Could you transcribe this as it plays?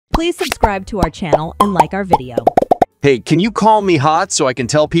Please subscribe to our channel and like our video. Hey, can you call me hot so I can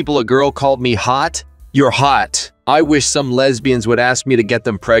tell people a girl called me hot? You're hot. I wish some lesbians would ask me to get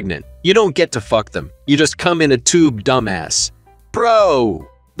them pregnant. You don't get to fuck them. You just come in a tube, dumbass. Bro,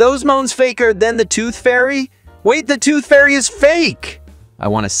 those moans faker than the tooth fairy? Wait, the tooth fairy is fake! I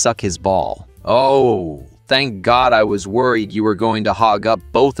want to suck his ball. Oh, thank God I was worried you were going to hog up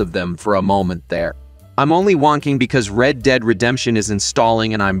both of them for a moment there. I'm only wonking because Red Dead Redemption is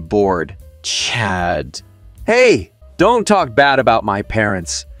installing and I'm bored. Chad. Hey, don't talk bad about my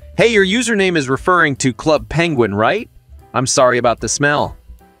parents. Hey, your username is referring to Club Penguin, right? I'm sorry about the smell.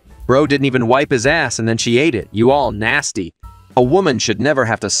 Bro didn't even wipe his ass and then she ate it. You all nasty. A woman should never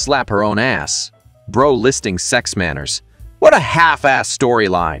have to slap her own ass. Bro listing sex manners. What a half-ass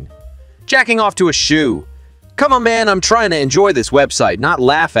storyline. Jacking off to a shoe. Come on, man, I'm trying to enjoy this website, not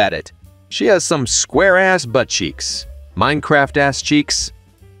laugh at it. She has some square-ass butt cheeks. Minecraft-ass cheeks.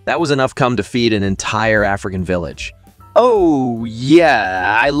 That was enough cum to feed an entire African village. Oh,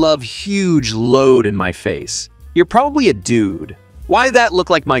 yeah, I love huge load in my face. You're probably a dude. Why that look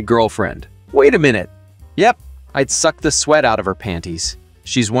like my girlfriend? Wait a minute. Yep, I'd suck the sweat out of her panties.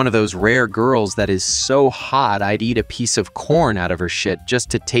 She's one of those rare girls that is so hot I'd eat a piece of corn out of her shit just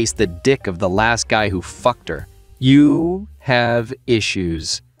to taste the dick of the last guy who fucked her. You have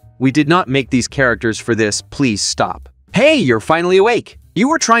issues. We did not make these characters for this, please stop. Hey, you're finally awake. You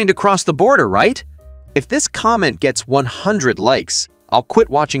were trying to cross the border, right? If this comment gets 100 likes, I'll quit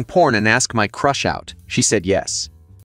watching porn and ask my crush out. She said yes.